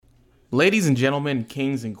Ladies and gentlemen,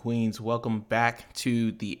 kings and queens, welcome back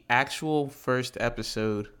to the actual first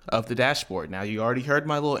episode of The Dashboard. Now, you already heard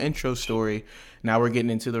my little intro story. Now we're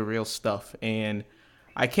getting into the real stuff. And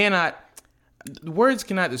words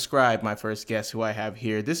cannot describe my first guest who I have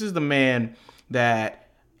here. This is the man that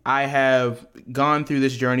I have gone through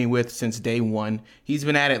this journey with since day one. He's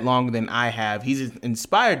been at it longer than I have. He's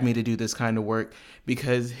inspired me to do this kind of work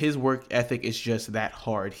because his work ethic is just that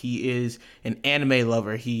hard. He is an anime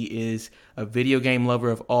lover. He is a video game lover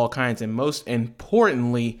of all kinds. And most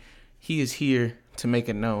importantly, he is here to make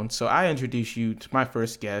it known. So I introduce you to my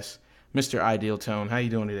first guest, Mr. Ideal Tone. How you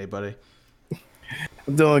doing today, buddy?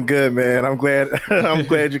 I'm doing good, man. I'm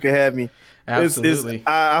glad you could have me. Absolutely.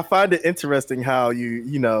 I find it interesting how you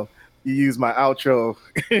use my outro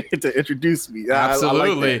to introduce me.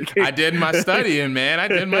 Absolutely. I like that. I did my studying, man. I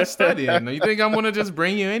did my studying. You think I'm going to just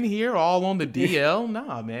bring you in here all on the DL?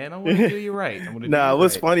 Nah, man. I'm going to do you right.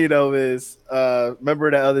 What's funny, though, is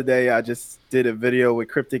remember the other day I just did a video with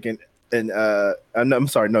Cryptic and I'm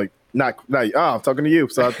sorry, no, not I'm talking to you,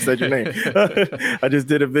 so I said your name. I just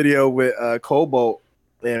did a video with Cobalt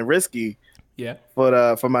and Risky. Yeah.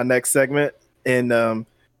 For my next segment, and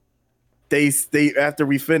they after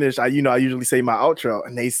we finished, I usually say my outro,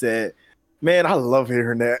 and they said, "Man, I love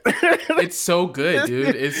hearing that." It's so good,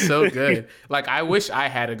 dude. It's so good. Like, I wish I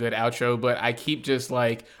had a good outro, but I keep just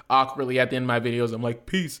like awkwardly at the end of my videos, I'm like,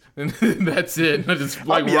 peace, and that's it. I just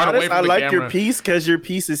like run away from I the like camera. your piece because your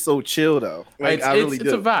piece is so chill, though. Like,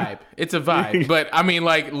 It's a vibe. It's a vibe. But I mean,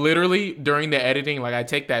 like, literally during the editing, like, I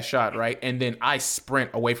take that shot, right, and then I sprint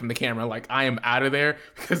away from the camera, like I am out of there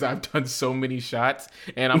because I've done so many shots,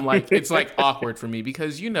 and I'm like, it's like awkward for me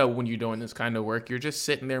because when you're doing this kind of work, you're just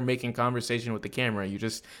sitting there making conversation with the camera. You're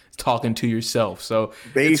just talking to yourself, so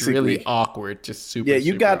basically, it's really awkward. Just super. Yeah,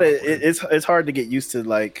 you gotta. It's hard to get used to.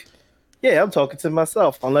 Like, yeah, I'm talking to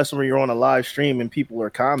myself unless when you're on a live stream and people are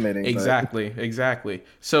commenting. Exactly.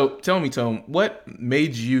 So tell me, Tom, what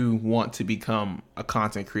made you want to become a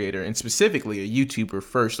content creator and specifically a YouTuber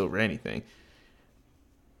first over anything?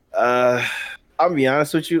 I'll be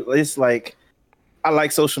honest with you. It's like I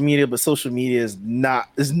like social media, but social media has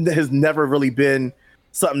never really been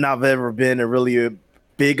something I've ever been really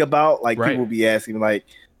big about. Like, people be asking like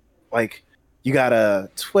you got a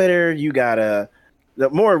Twitter, you got a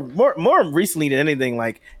more recently than anything,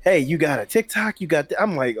 like, hey, you got a TikTok, you got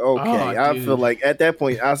I'm like, okay. I feel like at that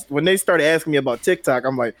point, when they started asking me about TikTok,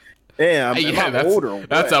 I'm like, damn, I'm older.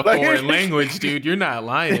 That's a foreign language, dude. You're not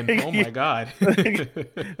lying. Oh my God.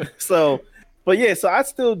 So I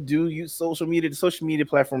still do use social media. The social media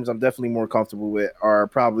platforms I'm definitely more comfortable with are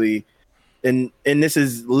probably, and this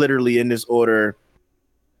is literally in this order: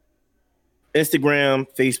 Instagram,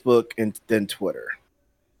 Facebook, and then Twitter.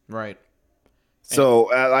 Right.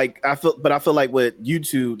 So I feel like with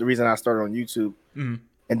YouTube, the reason I started on YouTube and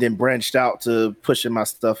then branched out to pushing my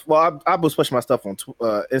stuff. Well, I was pushing my stuff on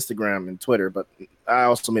Instagram and Twitter, but I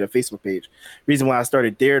also made a Facebook page. Reason why I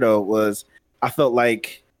started there though was I felt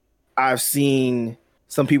like I've seen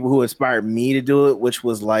some people who inspired me to do it, which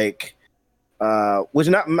was like, which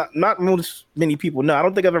not most many people know. I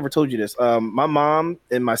don't think I've ever told you this. My mom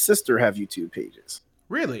and my sister have YouTube pages.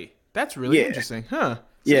 Really? That's really interesting, huh?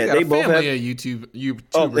 So yeah, they both have YouTubers in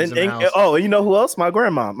the house. And you know who else? My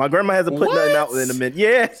grandma. My grandma hasn't put nothing out in a minute.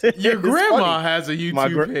 Yeah, your grandma has a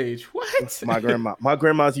YouTube page. What? My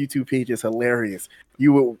grandma's YouTube page is hilarious.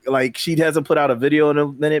 You will like, she hasn't put out a video in a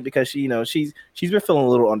minute because she's been feeling a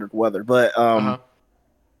little under the weather. But her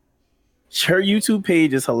YouTube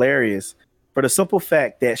page is hilarious for the simple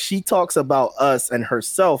fact that she talks about us and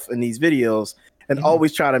herself in these videos, and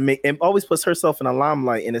always puts herself in a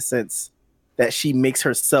limelight in a sense that she makes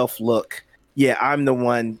herself look, I'm the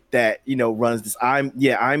one that runs this. I'm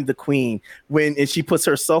the queen. And she puts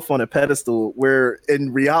herself on a pedestal, where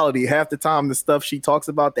in reality, half the time the stuff she talks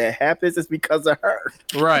about that happens is because of her.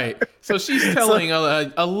 Right. So she's telling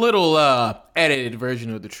a little edited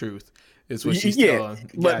version of the truth. Is what she's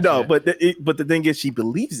telling. Gotcha. But the thing is, she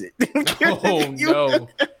believes it.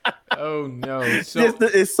 Oh no! So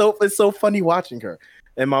it's so funny watching her.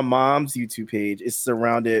 And my mom's YouTube page is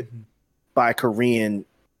surrounded by Korean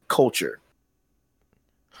culture.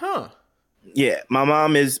 Huh. Yeah, my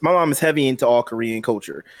mom is heavy into all Korean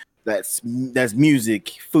culture. That's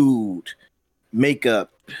music, food,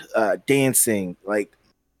 makeup, dancing, like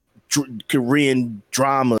Korean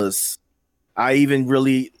dramas. I even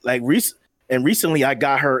really like recently I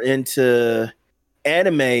got her into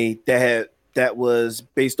anime that was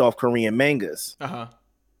based off Korean mangas.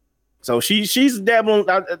 So she's dabbling.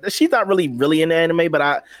 She's not really into anime,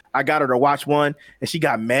 but I got her to watch one, and she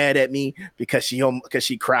got mad at me because she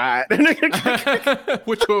cried.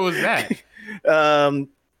 Which one was that?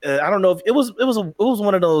 I don't know if it was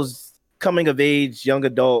one of those coming of age young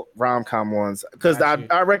adult rom-com ones, because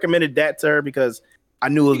I recommended that to her because I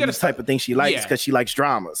knew it was the type of thing she likes, because she likes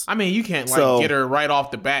dramas. I mean, you can't get her right off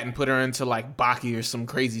the bat and put her into like Baki or some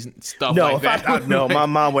crazy stuff like that. No, my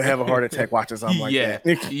mom would have a heart attack watching something like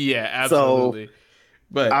that. Yeah, absolutely. So,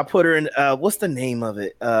 but I put her in. What's the name of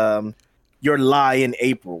it? Your Lie in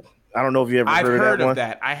April. I don't know if you ever heard of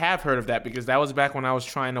that. I have heard of that because that was back when I was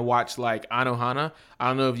trying to watch like Anohana. I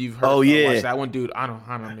don't know if you've heard. Watch that one, dude.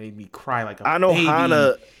 Anohana made me cry like a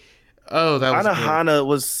Anohana. Baby. Oh, that was Anohana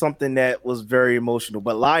was something that was very emotional.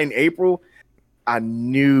 But Lie in April, I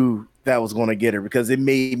knew that was going to get her because it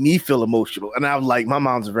made me feel emotional. And I was like, my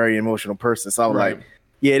mom's a very emotional person. So I was like,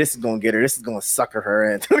 yeah, this is going to get her. This is going to sucker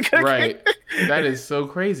her in. Right. That is so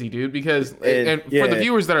crazy, dude. Because, and for the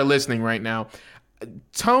viewers that are listening right now,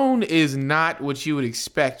 Tone is not what you would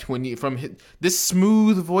expect from this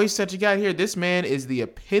smooth voice that you got here. This man is the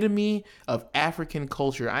epitome of African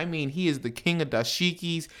culture. I mean, he is the king of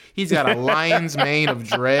dashikis. He's got a lion's mane of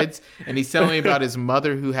dreads, and he's telling me about his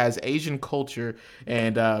mother who has Asian culture,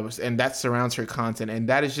 and that surrounds her content. And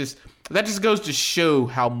that just goes to show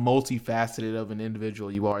how multifaceted of an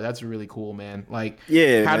individual you are. That's really cool, man. Like,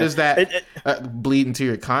 how does that bleed into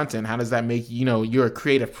your content? How does that make your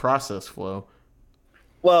creative process flow?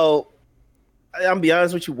 Well, I'll be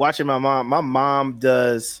honest with you. Watching my mom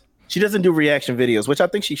she doesn't do reaction videos, which I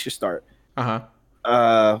think she should start.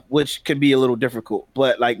 Which could be a little difficult,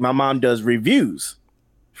 but like my mom does reviews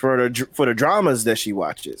for the dramas that she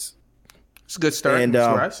watches. It's a good start. And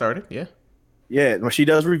that's where I started. Yeah. Well, she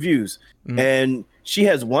does reviews, and she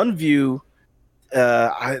has one view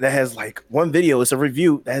that has like one video. It's a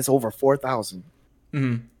review that has over 4,000.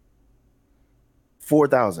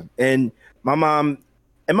 4,000, and my mom.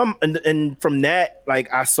 And from that,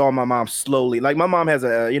 like I saw my mom slowly. Like my mom has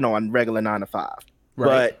a regular 9 to 5,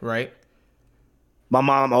 right. My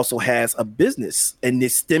mom also has a business, and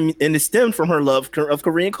it stemmed from her love of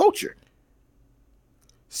Korean culture.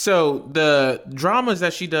 So the dramas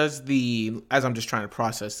that she does, as I'm just trying to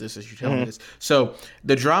process this as you're telling me this. So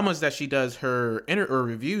the dramas that she does her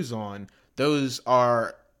reviews on, those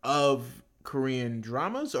are of Korean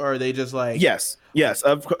dramas, or are they just like yes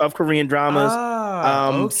of Korean dramas?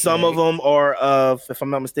 Okay. Some of them are of, if I'm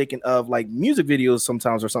not mistaken, of like music videos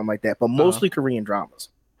sometimes or something like that, but mostly Korean dramas.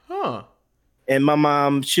 And my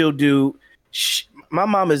mom, my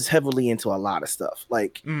mom is heavily into a lot of stuff,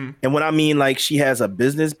 like and when I mean like she has a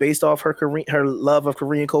business based off her love of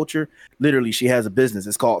Korean culture. Literally, she has a business.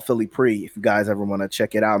 It's called Philly Pre. If you guys ever want to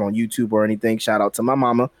check it out on YouTube or anything, shout out to my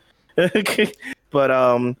mama.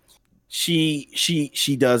 But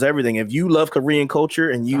she does everything. If you love Korean culture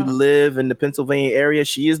and you live in the Pennsylvania area,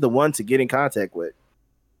 she is the one to get in contact with.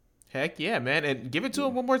 Heck yeah, man. And give it to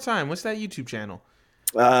him one more time. What's that YouTube channel?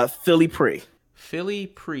 Philly Pre. Philly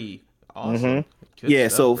Pre. Awesome. Yeah,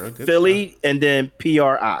 stuff, so Philly and then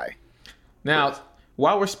PRI. Now,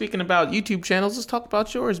 while we're speaking about YouTube channels, let's talk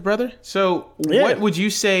about yours, brother. So what would you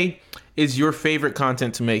say is your favorite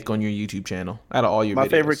content to make on your YouTube channel out of all your videos? My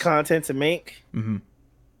favorite content to make?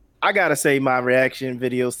 I gotta say my reaction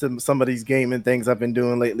videos to some of these gaming things I've been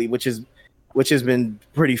doing lately, which has been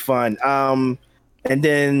pretty fun. And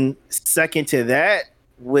then second to that,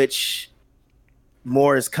 which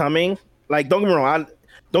more is coming. Like, don't get me wrong.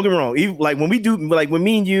 Even like when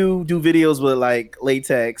me and you do videos with like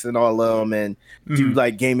Latex and all of them, and do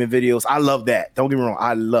like gaming videos, I love that. Don't get me wrong,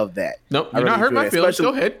 I love that. Nope, you're not hurting my feelings. Go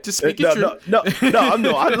ahead, just speak your truth. No,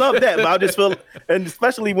 I love that, but I just feel, and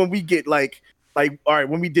especially when we get like all right,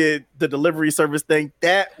 when we did the delivery service thing,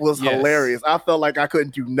 that was hilarious. I felt like I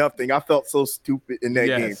couldn't do nothing. I felt so stupid in that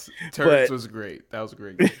game. Turds was great. That was a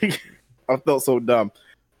great game. I felt so dumb.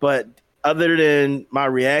 But other than my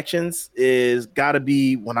reactions, is gotta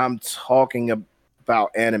be when I'm talking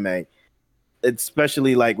about anime,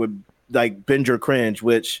 especially like with like Binge or Cringe,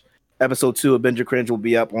 which episode 2 of Binge or Cringe will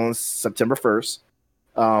be up on September 1st.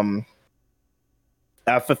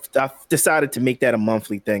 I've decided to make that a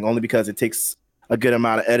monthly thing, only because it takes a good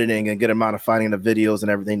amount of editing and a good amount of finding the videos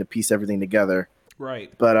and everything to piece everything together.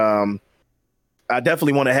 Right. But I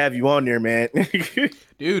definitely want to have you on there, man.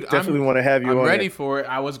 Dude, definitely want to have you on. I'm ready for it.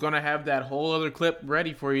 I was going to have that whole other clip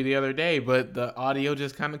ready for you the other day, but the audio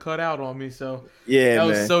just kind of cut out on me. So yeah, that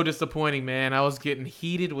was so disappointing, man. I was getting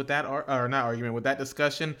heated with that with that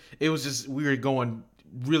discussion. It was just, we were going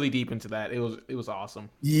really deep into that. It was awesome.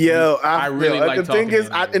 Yo, I really like the thing is,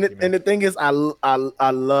 the thing is, I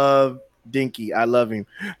love Dinky. I love him,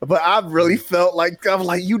 but I really felt like I'm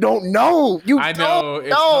like, you don't know. I know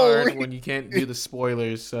it's hard when you can't do the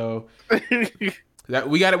spoilers. So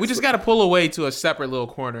we just got to pull away to a separate little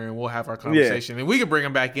corner, and we'll have our conversation, and we can bring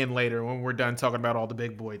him back in later when we're done talking about all the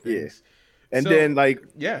big boy things. Yeah. And then I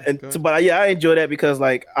enjoy that because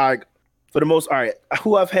like for the most, all right,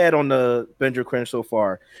 who I've had on the Bender Cringe so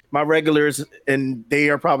far, my regulars, and they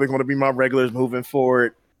are probably going to be my regulars moving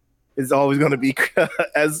forward, is always going to be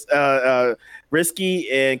as Risky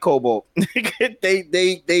and Cobalt.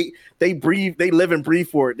 they breathe, they live and breathe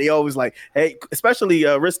for it. They always like, hey, especially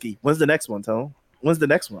Risky. When's the next one, Tone? When's the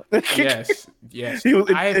next one? Yes.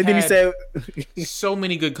 And then he said so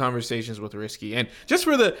many good conversations with Risky. And just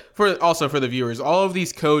for the viewers, all of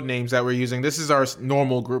these code names that we're using, this is our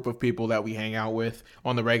normal group of people that we hang out with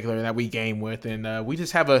on the regular, that we game with, and we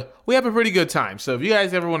have a pretty good time. So if you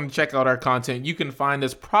guys ever want to check out our content, you can find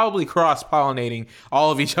us probably cross-pollinating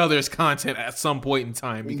all of each other's content at some point in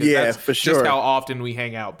time, because that's for sure just how often we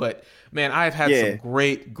hang out. But man, I've had some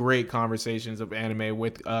great conversations of anime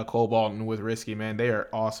with Cobalt and with Risky, man. They are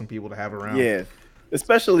awesome people to have around. Yeah,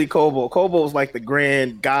 especially Cobalt. Cobalt's like the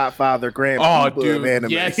grand godfather, of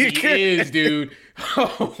anime. Yes, he is, dude.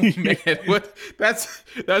 Oh man, that's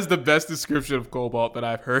the best description of Cobalt that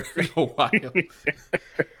I've heard in a while.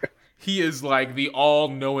 He is like the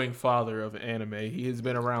all-knowing father of anime. He has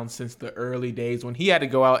been around since the early days when he had to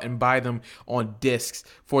go out and buy them on discs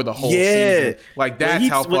for the whole season. Like, that's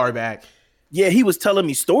how far back. Yeah, he was telling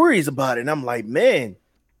me stories about it, and I'm like, man,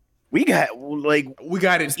 we got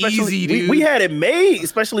it easy, dude. We had it made,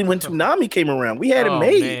 especially when Toonami came around. We had it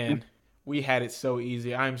made. Man. We had it so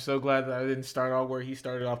easy. I'm so glad that I didn't start off where he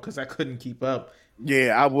started off, because I couldn't keep up.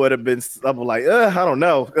 Yeah, I would have been. I'm like, I don't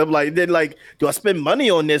know. I'm like, then like, do I spend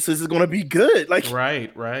money on this? Is it going to be good? Like,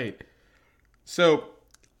 right. So,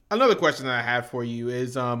 another question that I have for you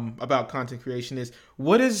is about content creation. Is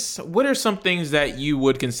what are some things that you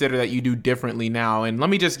would consider that you do differently now? And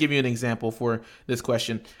let me just give you an example for this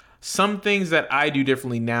question. Some things that I do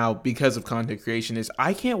differently now because of content creation is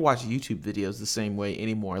I can't watch YouTube videos the same way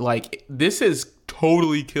anymore. Like, this has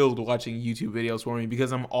totally killed watching YouTube videos for me,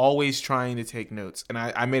 because I'm always trying to take notes. And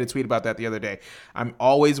I made a tweet about that the other day. I'm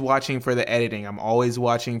always watching for the editing. I'm always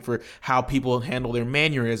watching for how people handle their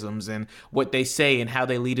mannerisms and what they say and how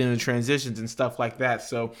they lead into transitions and stuff like that.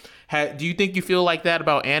 So do you think you feel like that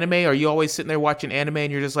about anime? Are you always sitting there watching anime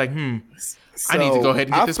and you're just like, I need to go ahead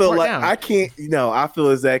and get this part down? I can't, I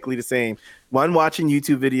feel exactly the same. When watching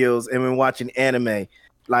YouTube videos and when watching anime,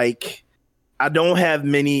 like, I don't have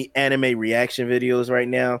many anime reaction videos right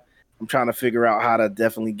now. I'm trying to figure out how to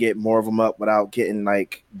definitely get more of them up without getting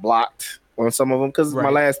like blocked on some of them, because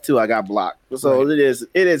my last two I got blocked. So it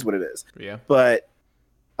is what it is. Yeah. But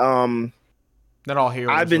not all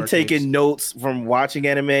heroes. I've been taking notes from watching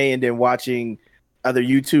anime and then watching other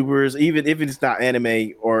YouTubers, even if it's not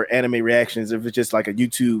anime or anime reactions, if it's just like a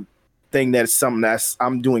YouTube thing that's something that's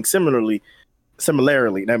I'm doing similarly.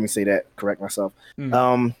 Let me say that, correct myself.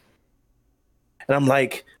 And I'm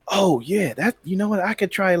like, oh yeah, that, you know what, I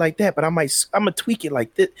could try it like that, but I'm gonna tweak it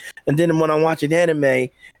like this. And then when I'm watching anime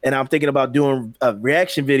and I'm thinking about doing a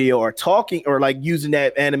reaction video or talking or like using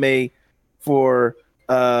that anime for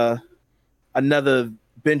another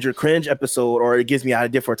Bender Cringe episode, or it gives me an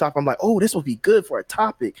idea for a topic, I'm like, oh, this will be good for a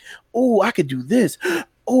topic. Oh, I could do this.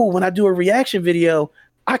 Oh, when I do a reaction video,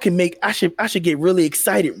 I should get really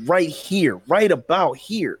excited right here, right about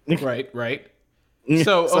here. Right.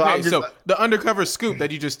 So the undercover scoop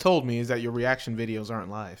that you just told me is that your reaction videos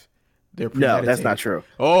aren't live. They're premeditated. No, that's not true.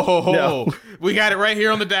 No. We got it right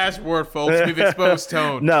here on the dashboard, folks. We've exposed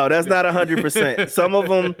Tone. No, that's not 100%.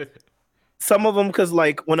 Some of them, because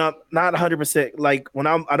like when I'm not 100%, like when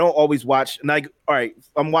I don't always watch. Like, all right,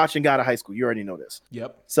 I'm watching God of High School. You already know this.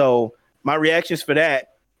 Yep. So my reactions for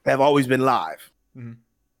that have always been live. Mm-hmm.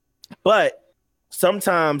 But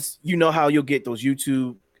sometimes, you know how you'll get those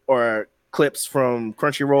YouTube or clips from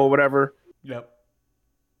Crunchyroll or whatever. Yep.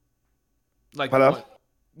 Like, hello?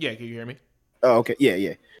 Yeah, can you hear me? Oh, okay.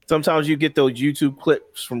 Yeah. Sometimes you get those YouTube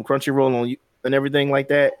clips from Crunchyroll and everything like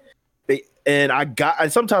that. And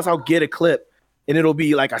sometimes I'll get a clip and it'll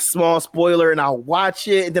be like a small spoiler and I'll watch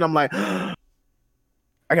it and then I'm like, I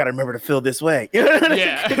gotta remember to feel this way.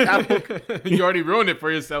 Yeah. You already ruined it for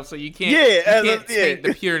yourself, so you can't take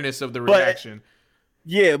the pureness of the reaction.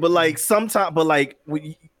 But like sometimes,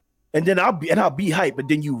 and then I'll be hyped, but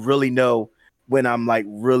then you really know when I'm like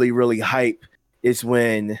really, really hype is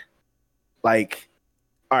when, like,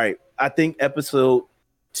 all right, I think episode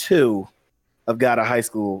 2 of God of High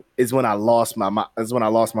School is when I lost my mind.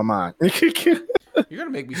 You're gonna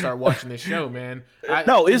make me start watching this show, man.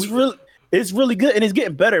 Really. It's really good, and it's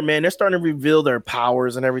getting better, man. They're starting to reveal their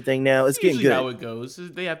powers and everything now. It's getting good. How it goes.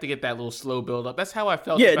 They have to get that little slow build up. That's how I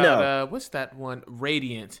felt about what's that one?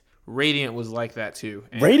 Radiant. Radiant was like that too.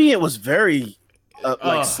 And Radiant was very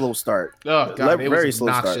slow start. Oh god, it was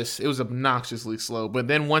obnoxious. It was obnoxiously slow. But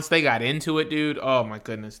then once they got into it, dude, oh my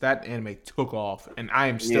goodness, that anime took off, and I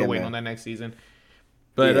am still waiting on that next season.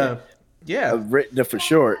 But for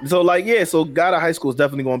sure. So so God of High School is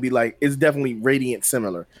definitely going to be it's definitely Radiant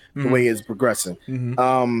similar the way it's progressing.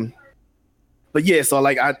 But yeah, so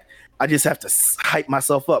I just have to hype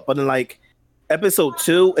myself up. But then episode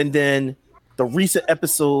 2 and then the recent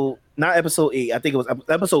episode, not episode 8, I think it was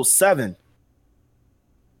episode 7.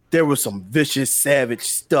 There was some vicious, savage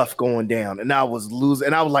stuff going down, and I was losing.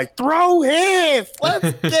 And I was like, "Throw hands,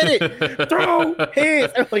 let's get it, throw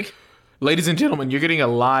hands!" I'm like, ladies and gentlemen, you're getting a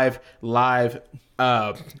live, not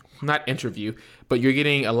interview, but you're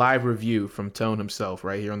getting a live review from Tone himself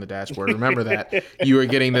right here on the dashboard. Remember that you are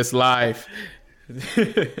getting this live.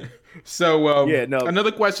 So,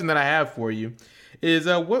 another question that I have for you is,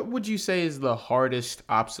 what would you say is the hardest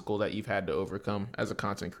obstacle that you've had to overcome as a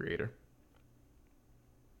content creator?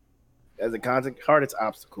 As a hardest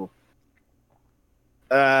obstacle,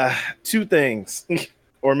 2 things,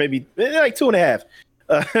 or maybe 2.5.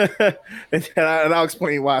 And I'll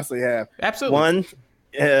explain why I say half. Absolutely. One,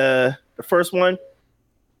 the first one,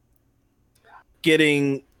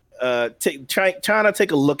 getting trying to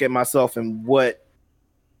take a look at myself and what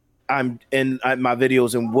I'm in my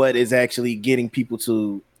videos and what is actually getting people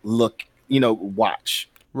to look, watch.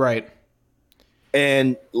 Right.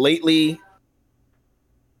 And lately,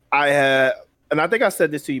 and I think I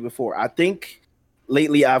said this to you before. I think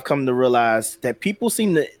lately I've come to realize that people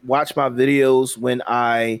seem to watch my videos when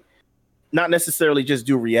I not necessarily just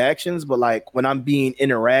do reactions, but when I'm being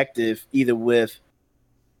interactive, either with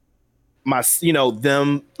my,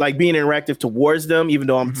 them, being interactive towards them, even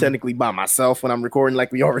though I'm technically by myself when I'm recording,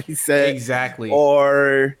 like we already said. Exactly.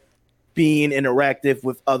 Or being interactive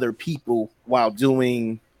with other people while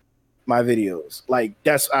doing my videos.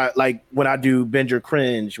 That's when I do Bend Your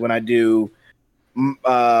Cringe, when I do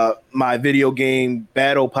my video game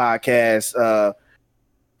battle podcast.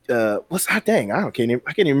 What's that? Dang, I can't even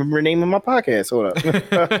remember the name of my podcast. Hold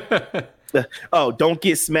up. Oh, Don't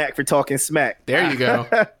Get Smacked for Talking Smack. There you go.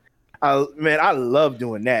 I love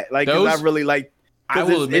doing that. Those, I really like. I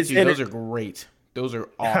will admit to you, those are great. Those are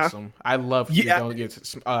awesome. I love Don't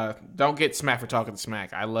Get Smacked for Talking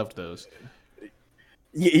Smack. I loved those.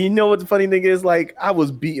 You know what the funny thing is? I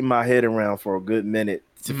was beating my head around for a good minute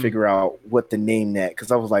to figure out what to name that,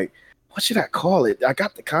 because I was like, what should I call it? I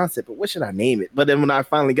got the concept, but what should I name it? But then when I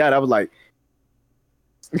finally got it, I was like,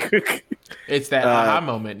 it's that aha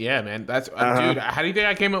moment. Yeah, man. That's dude. How do you think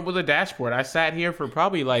I came up with a dashboard? I sat here for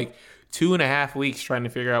probably 2.5 weeks trying to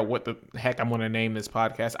figure out what the heck I'm going to name this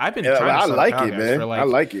podcast. I've been trying to I like it, man. For I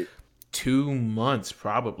like it. 2 months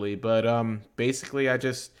probably, but basically I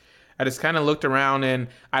just kind of looked around, and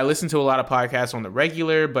I listened to a lot of podcasts on the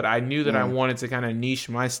regular, but I knew that I wanted to kind of niche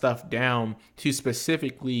my stuff down to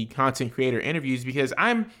specifically content creator interviews, because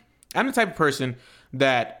I'm the type of person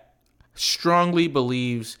that strongly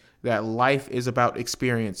believes that life is about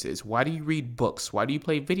experiences. Why do you read books? Why do you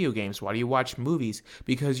play video games? Why do you watch movies?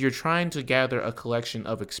 Because you're trying to gather a collection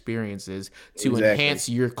of experiences to enhance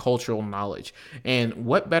your cultural knowledge. And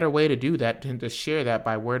what better way to do that than to share that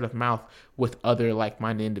by word of mouth with other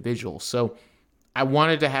like-minded individuals? So I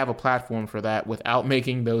wanted to have a platform for that without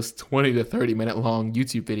making those 20 to 30 minute long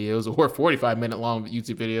YouTube videos or 45 minute long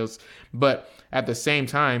YouTube videos. But at the same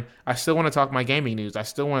time, I still want to talk my gaming news. I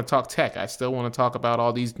still want to talk tech. I still want to talk about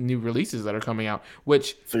all these new releases that are coming out,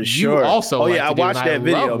 which you also like to do.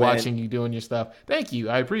 I love watching you doing your stuff. Thank you.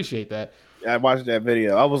 I appreciate that. I watched that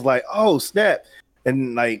video. I was like, oh, snap.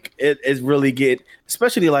 And it's really good,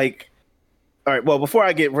 especially all right. Well, before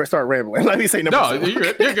I start rambling, let me say number 2.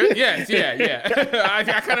 You're good. Yeah. I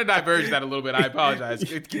kind of diverged that a little bit. I apologize.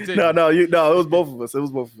 Continue. No. It was both of us.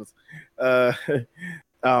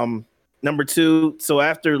 Number 2. So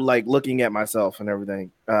after looking at myself and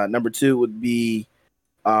everything, number 2 would be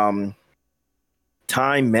time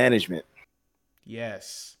management.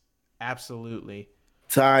 Yes, absolutely.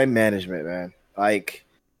 Time management, man.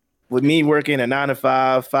 With me working a 9 to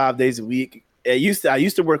 5, 5 days a week. I used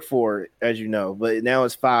to work 4, as you know, but now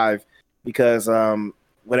it's 5 because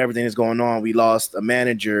with everything that's going on, we lost a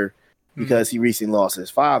manager because he recently lost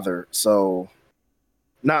his father. So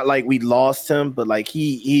not we lost him, but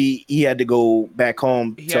he had to go back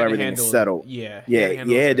home till everything is settled. He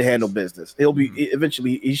had to handle business. He'll be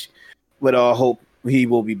eventually. With all hope, he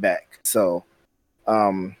will be back. So,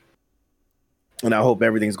 and I hope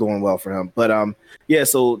everything's going well for him. But yeah,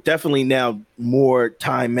 so definitely now more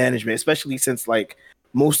time management, especially since like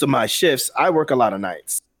most of my shifts, I work a lot of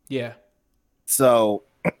nights. Yeah. So,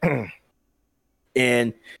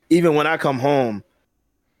 and even when I come home,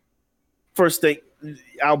 first thing,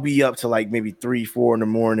 I'll be up to like maybe 3, 4 in the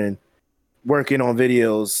morning, working on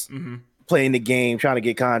videos, playing the game, trying to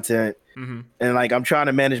get content, and like I'm trying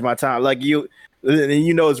to manage my time. Like you, and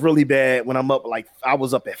you know, it's really bad when I'm up. Like I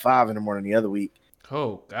was up at 5 in the morning the other week.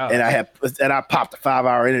 Oh God! And I popped a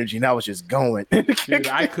 5-hour energy, and I was just going. Dude,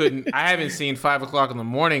 I haven't seen 5 o'clock in the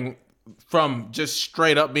morning from just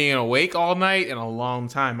straight up being awake all night in a long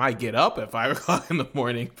time. I get up at 5 o'clock in the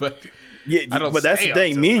morning, but. Yeah, but that's the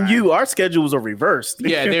thing. Me and you, our schedules are reversed.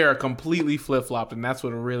 Yeah, they are completely flip flopped, and that's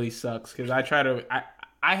what really sucks. Because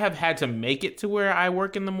I have had to make it to where I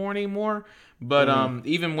work in the morning more, but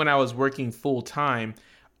even when I was working full time,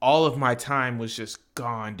 all of my time was just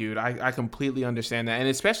gone, dude. I completely understand that, and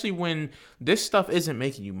especially when this stuff isn't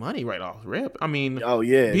making you money right off the rip. I mean,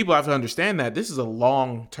 people have to understand that this is a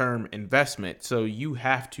long-term investment, so you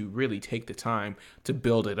have to really take the time to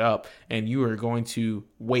build it up, and you are going to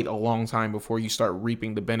wait a long time before you start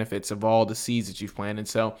reaping the benefits of all the seeds that you've planted.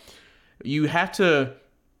 So you have to.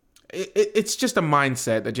 It's just a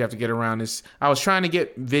mindset that you have to get around. I was trying to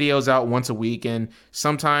get videos out once a week, and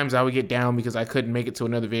sometimes I would get down because I couldn't make it to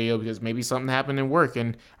another video because maybe something happened in work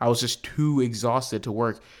and I was just too exhausted to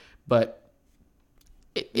work. But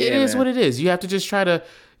it is what it is. You have to just try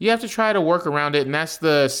to work around it, and that's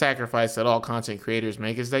the sacrifice that all content creators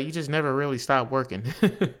make, is that you just never really stop working.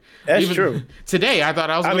 That's true. Today I thought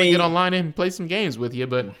I was going to get online and play some games with you,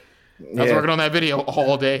 but I was working on that video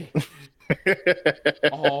all day.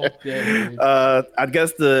 All day. I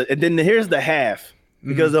guess and then here's the half,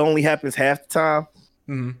 because it only happens half the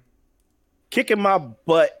time. Kicking my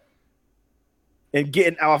butt and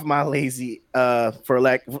getting off my lazy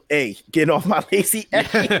getting off my lazy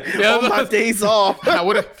on my days off. I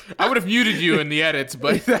would have muted you in the edits,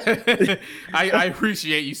 but I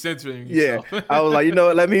appreciate you censoring yourself. Yeah, I was like, you know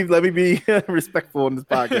what, let me be respectful in this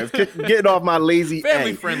podcast. Getting off my lazy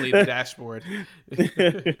family friendly the dashboard.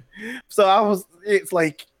 So it's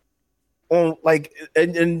like on like,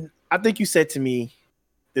 and I think you said to me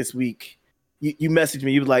this week, you messaged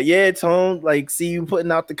me, you was like, yeah, Tone, like, see you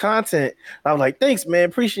putting out the content. I was like, thanks, man,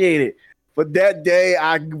 appreciate it. But that day,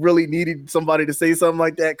 I really needed somebody to say something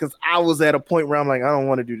like that, because I was at a point where I'm like, I don't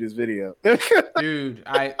want to do this video. Dude,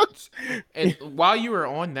 and while you were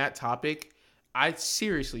on that topic, I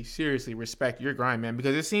seriously respect your grind, man,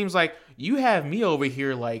 because it seems like you have me over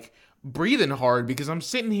here, like, breathing hard because I'm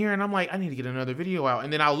sitting here and I'm like, I need to get another video out.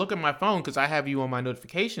 And then I'll look at my phone because I have you on my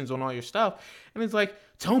notifications on all your stuff. And it's like,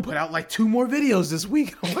 Tone put out like 2 more videos this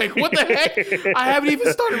week. I'm like, what the heck? I haven't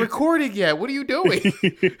even started recording yet. What are you doing?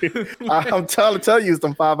 I'm trying to tell you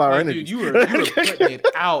some 5-hour energy. Dude, you were putting it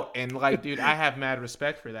out. And like, dude, I have mad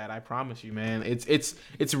respect for that. I promise you, man.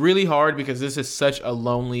 It's really hard because this is such a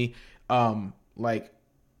lonely like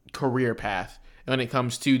career path when it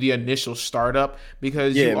comes to the initial startup,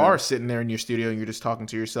 because you are sitting there in your studio and you're just talking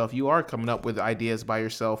to yourself. You are coming up with ideas by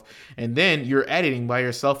yourself, and then you're editing by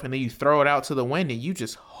yourself, and then you throw it out to the wind and you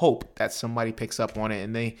just hope that somebody picks up on it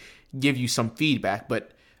and they give you some feedback.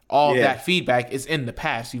 But all that feedback is in the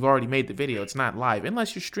past. You've already made the video. It's not live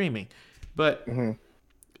unless you're streaming. But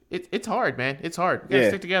it's hard, man. It's hard. We gotta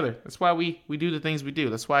stick together. That's why we do the things we do.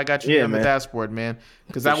 That's why I got you on the dashboard, man.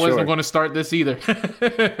 Because I wasn't going to start this either.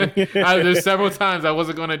 There's several times I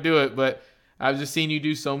wasn't going to do it, but I've just seen you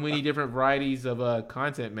do so many different varieties of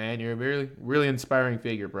content, man. You're a really, really inspiring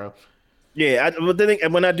figure, bro. Yeah, but then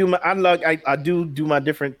when I do I do my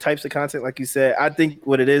different types of content, like you said. I think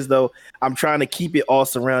what it is, though, I'm trying to keep it all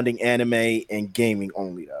surrounding anime and gaming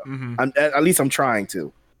only, though. At least I'm trying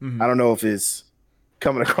to. I don't know if it's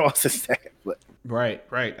coming across as that, but right,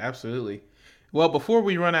 absolutely. Well, before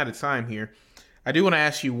we run out of time here, I do want to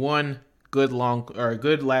ask you one good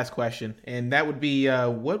last question, and that would be,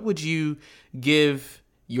 what would you give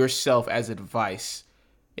yourself as advice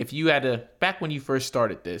if you had to, back when you first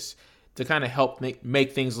started this, to kind of help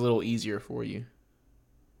make things a little easier for you?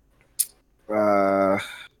 I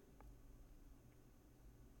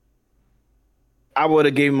would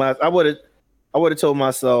have told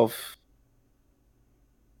myself,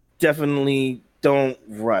 definitely don't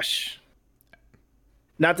rush.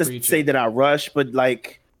 Not to say that I rush, but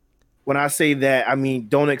like when I say that, I mean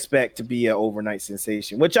don't expect to be an overnight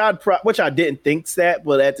sensation, which I didn't think that,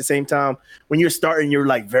 but at the same time, when you're starting, you're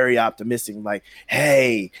like very optimistic, like,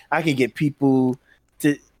 hey, I can get people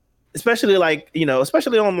to, especially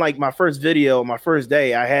on like my first video, my first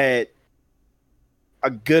day, I had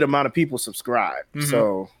a good amount of people subscribe.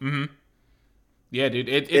 So Yeah, dude.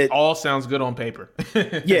 It all sounds good on paper.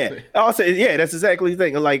 Yeah. Also, yeah, that's exactly the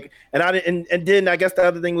thing. Like, and I didn't, and then I guess the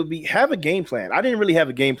other thing would be have a game plan. I didn't really have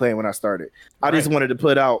a game plan when I started. I just wanted to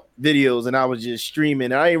put out videos, and I was just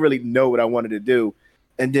streaming, and I didn't really know what I wanted to do.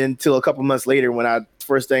 And then till a couple months later, when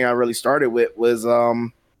first thing I really started with was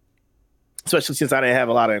especially since I didn't have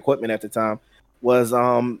a lot of equipment at the time, was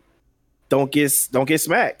don't get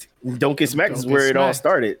smacked. Don't get smacked is where it all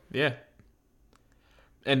started. Yeah.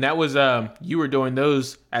 And that was you were doing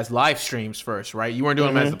those as live streams first, right? You weren't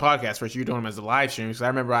doing them as the podcast first. You were doing them as the live streams. I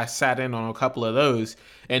remember I sat in on a couple of those,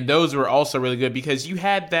 and those were also really good because you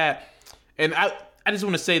had that. And I just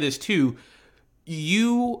want to say this too.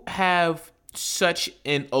 You have such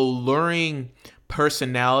an alluring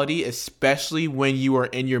personality, especially when you are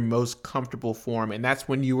in your most comfortable form, and that's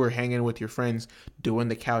when you were hanging with your friends doing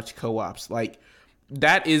the couch co-ops. Like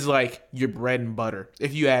that is like your bread and butter,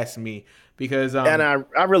 if you ask me. Because and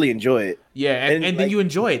I really enjoy it. Yeah, and then like, you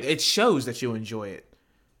enjoy it. It shows that you enjoy it.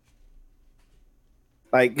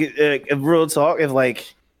 Like real talk,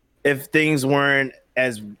 if things weren't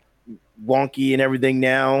as wonky and everything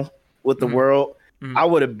now with the world, I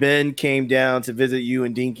would have came down to visit you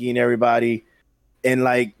and Dinky and everybody, and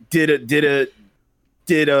like did a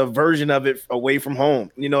version of it away from home.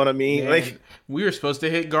 You know what I mean? Man, like we were supposed to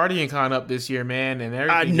hit Guardian Con up this year, man, and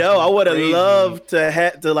everything. I know. I would have loved to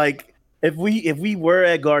have to like. If we were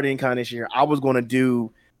at Guardian Con this year, I was going to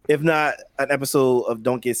do, if not an episode of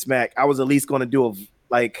Don't Get Smacked, I was at least going to do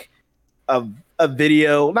a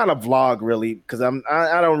video, not a vlog really, because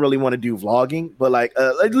I don't really want to do vlogging, but like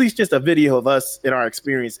at least just a video of us in our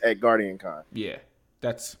experience at Guardian Con. Yeah,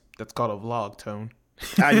 that's called a vlog, Tone.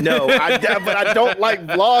 I know, but I don't like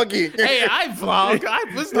vlogging. Hey, I vlog.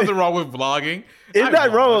 There's nothing wrong with vlogging. It's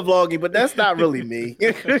not wrong with vlogging, but that's not really me.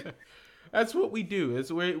 That's what we do.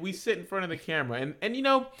 Is we sit in front of the camera, and you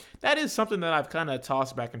know that is something that I've kind of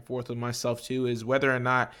tossed back and forth with myself too. Is whether or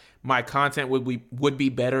not my content would be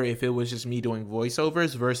better if it was just me doing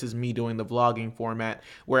voiceovers versus me doing the vlogging format,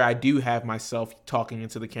 where I do have myself talking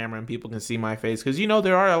into the camera and people can see my face. Because you know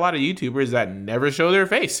there are a lot of YouTubers that never show their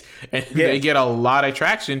face, and they get a lot of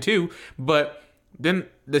traction too. But then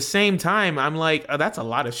the same time, I'm like, oh, that's a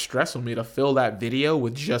lot of stress on me to fill that video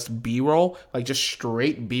with just B-roll, like just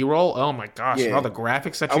straight B-roll. Oh my gosh, and all the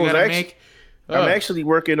graphics that you gotta make. I'm actually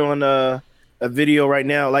working on a video right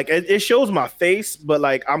now. Like it shows my face, but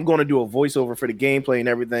like I'm going to do a voiceover for the gameplay and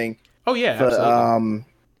everything. Oh yeah, for, absolutely.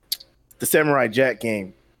 The Samurai Jack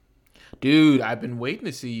game. Dude, I've been waiting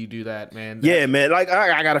to see you do that, man. Yeah, man. Like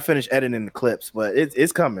I gotta finish editing the clips, but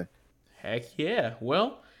it's coming. Heck yeah.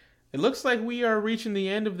 Well, it looks like we are reaching the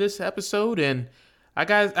end of this episode, and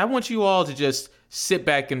I want you all to just sit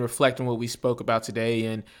back and reflect on what we spoke about today,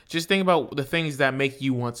 and just think about the things that make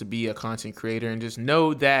you want to be a content creator, and just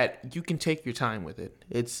know that you can take your time with it.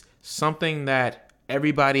 It's something that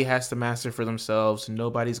everybody has to master for themselves.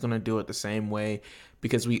 Nobody's going to do it the same way,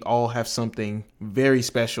 because we all have something very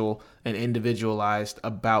special and individualized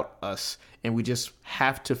about us, and we just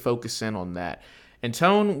have to focus in on that. And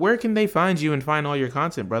Tone, where can they find you and find all your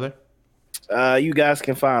content, brother? You guys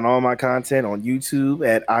can find all my content on YouTube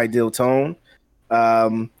at Ideal Tone.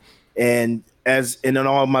 And in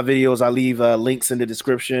all my videos, I leave links in the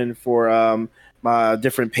description for my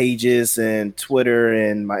different pages and Twitter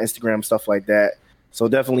and my Instagram, stuff like that. So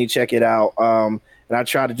definitely check it out. And I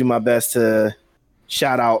try to do my best to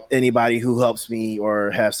shout out anybody who helps me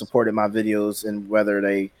or have supported my videos, and whether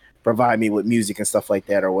they provide me with music and stuff like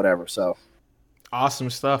that or whatever. So. Awesome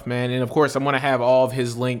stuff, man. And of course, I'm going to have all of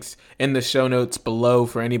his links in the show notes below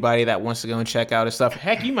for anybody that wants to go and check out his stuff.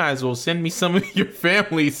 Heck, you might as well send me some of your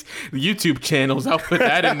family's YouTube channels. I'll put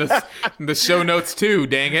that in the show notes too,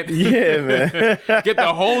 dang it. Yeah, man. Get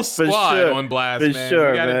the whole squad on blast, man.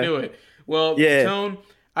 Sure, we got to do it. Well, yeah. Tone,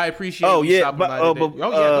 I appreciate you stopping by today.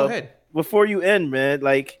 Go ahead. Before you end, man,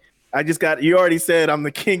 like, you already said I'm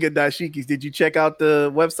the king of dashikis. Did you check out the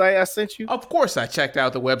website I sent you? Of course I checked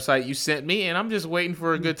out the website you sent me, and I'm just waiting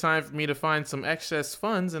for a good time for me to find some excess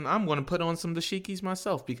funds, and I'm going to put on some dashikis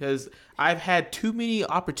myself, because I've had too many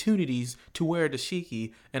opportunities to wear a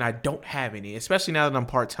dashiki, and I don't have any, especially now that I'm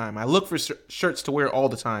part-time. I look for shirts to wear all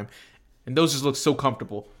the time, and those just look so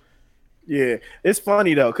comfortable. Yeah, it's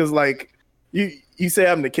funny, though, because, like, you say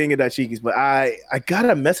I'm the king of dashikis, but I got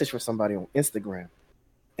a message from somebody on Instagram.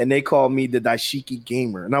 And they call me the Dashiki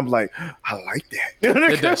Gamer. And I'm like, I like that. The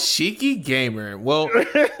Dashiki Gamer. Well,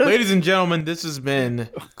 ladies and gentlemen, this has been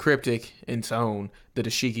Cryptic in Tone, the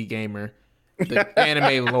Dashiki Gamer, the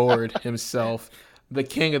anime lord himself, the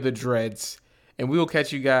king of the dreads. And we will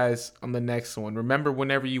catch you guys on the next one. Remember,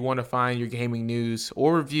 whenever you want to find your gaming news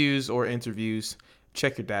or reviews or interviews,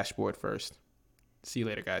 check your dashboard first. See you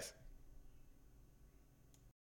later, guys.